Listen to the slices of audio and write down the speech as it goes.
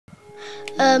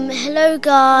Hello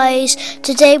guys,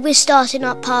 today we're starting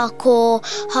up hardcore.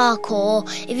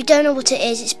 If you don't know what it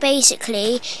is, it's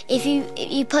basically if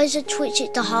you post a Twitch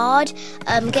it to hard,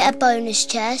 get a bonus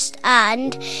chest,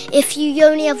 and if you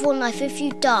only have one life, if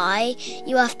you die,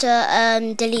 you have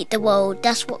to delete the world.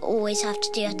 That's what you always have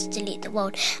to do, you have to delete the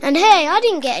world. And hey, I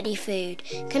didn't get any food.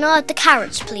 Can I have the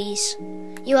carrots, please?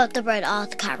 You have the bread, I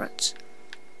have the carrots.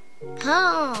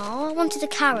 Oh, I wanted the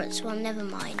carrots. Well, never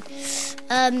mind.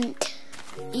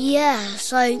 Yeah,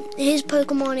 so here's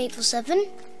Pokemon 847.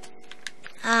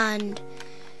 And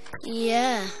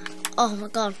yeah. Oh my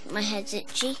god, my head's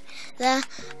itchy there.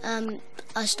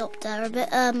 I stopped there a bit.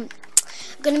 I'm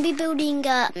gonna be building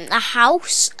a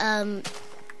house.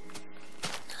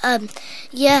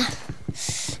 Yeah.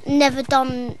 Never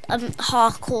done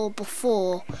hardcore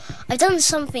before. I've done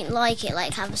something like it,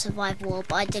 like have a survival world,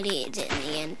 but I deleted it in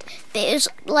the end. But it was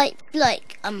like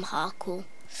hardcore.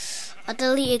 I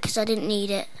deleted because I didn't need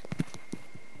it.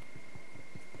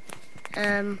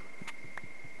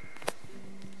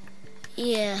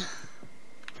 Yeah.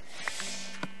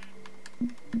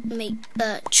 Make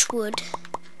birch wood.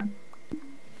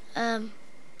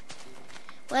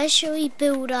 Where shall we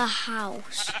build our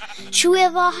house? Shall we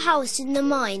have our house in the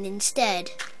mine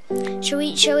instead? Shall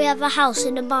we have a house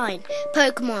in the mine?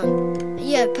 Pokemon.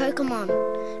 Yeah, Pokemon.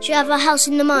 Shall we have a house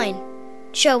in the mine?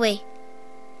 Shall we?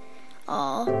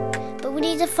 Oh, but we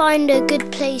need to find a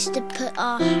good place to put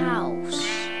our house.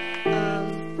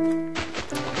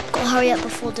 Gotta hurry up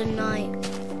before the night.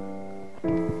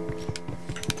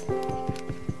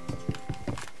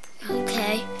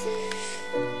 Okay.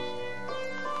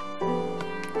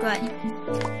 Right.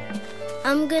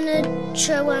 I'm gonna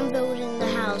show where I'm building the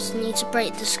house. I need to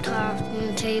break this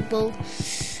crafting table.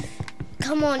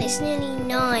 Come on, it's nearly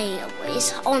night.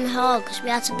 It's on hard because we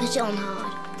had to put it on hard.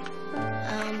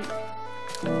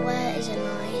 Where is a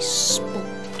nice spot?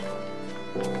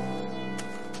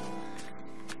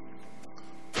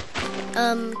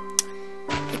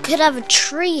 We could have a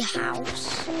tree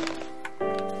house.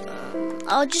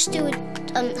 I'll just do a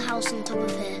house on top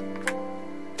of here.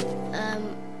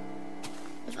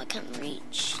 If I can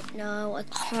reach. No, I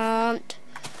can't.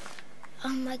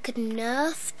 I could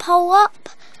nerf pole up.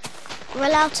 We're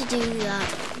allowed to do that.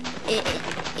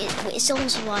 It's on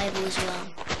survival as well.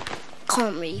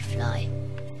 Can't really fly.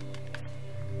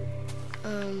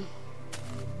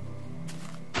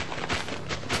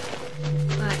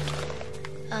 Right.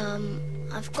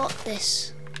 I've got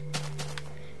this.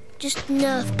 Just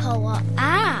nerf pole up.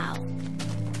 Ow!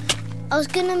 I was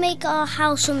gonna make our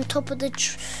house on top of the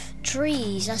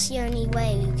trees. That's the only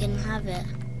way we can have it.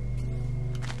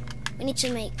 We need to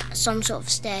make some sort of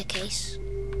staircase.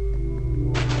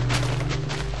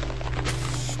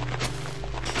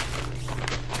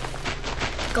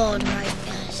 God, right,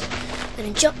 guys. I'm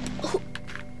gonna jump.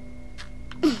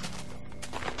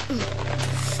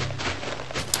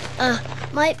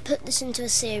 Might put this into a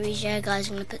series. Yeah, guys,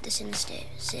 I'm gonna put this in a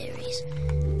series.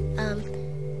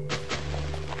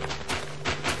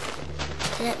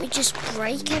 Let me just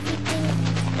break everything.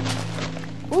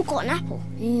 Oh, got an apple.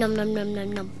 Num num num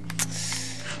num num.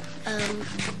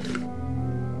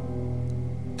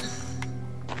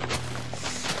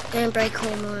 Gonna break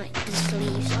all my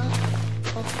leaves off.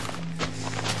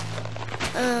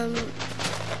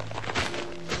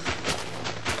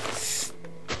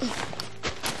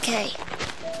 Okay.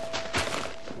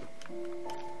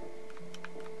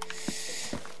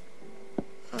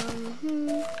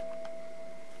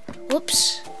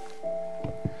 Whoops.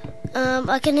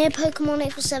 I can hear Pokemon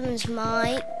 847's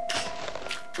mic.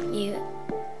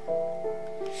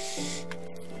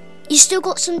 You still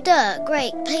got some dirt.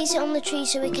 Great. Place it on the tree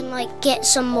so we can like get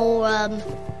some more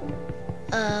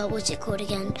what's it called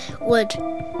again? Wood.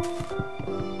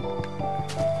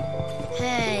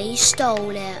 Hey, you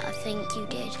stole it. I think you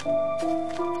did.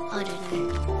 I don't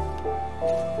know.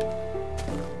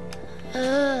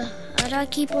 I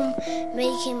keep on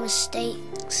making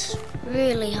mistakes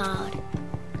really hard.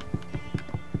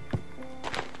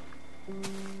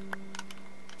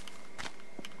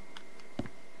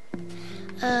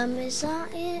 Is that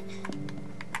it?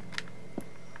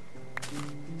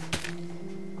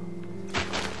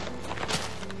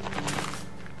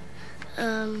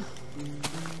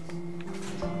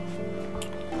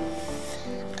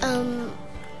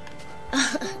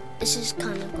 This is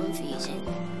kind of confusing.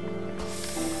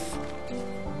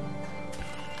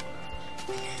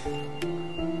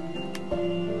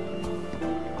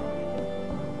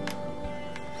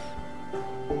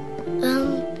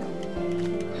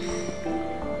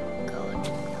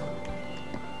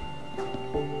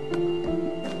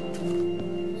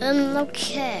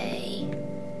 Okay.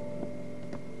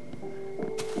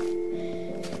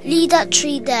 Leave that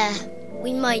tree there.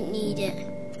 We might need it.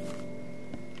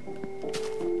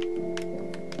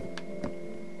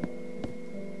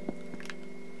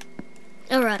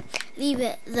 Alright, leave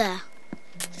it there.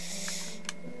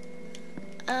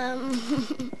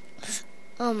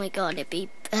 Oh my god, it'd be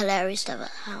hilarious to have a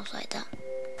house like that.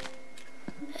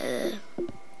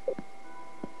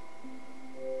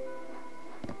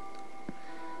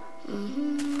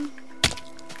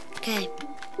 Okay.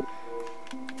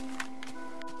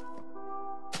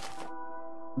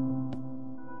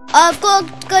 I've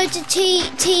got to go to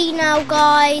tea now,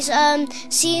 guys.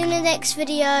 See you in the next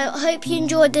video. I hope you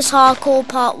enjoyed this hardcore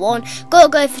part 1. Gotta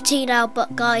go for tea now,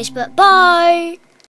 but bye.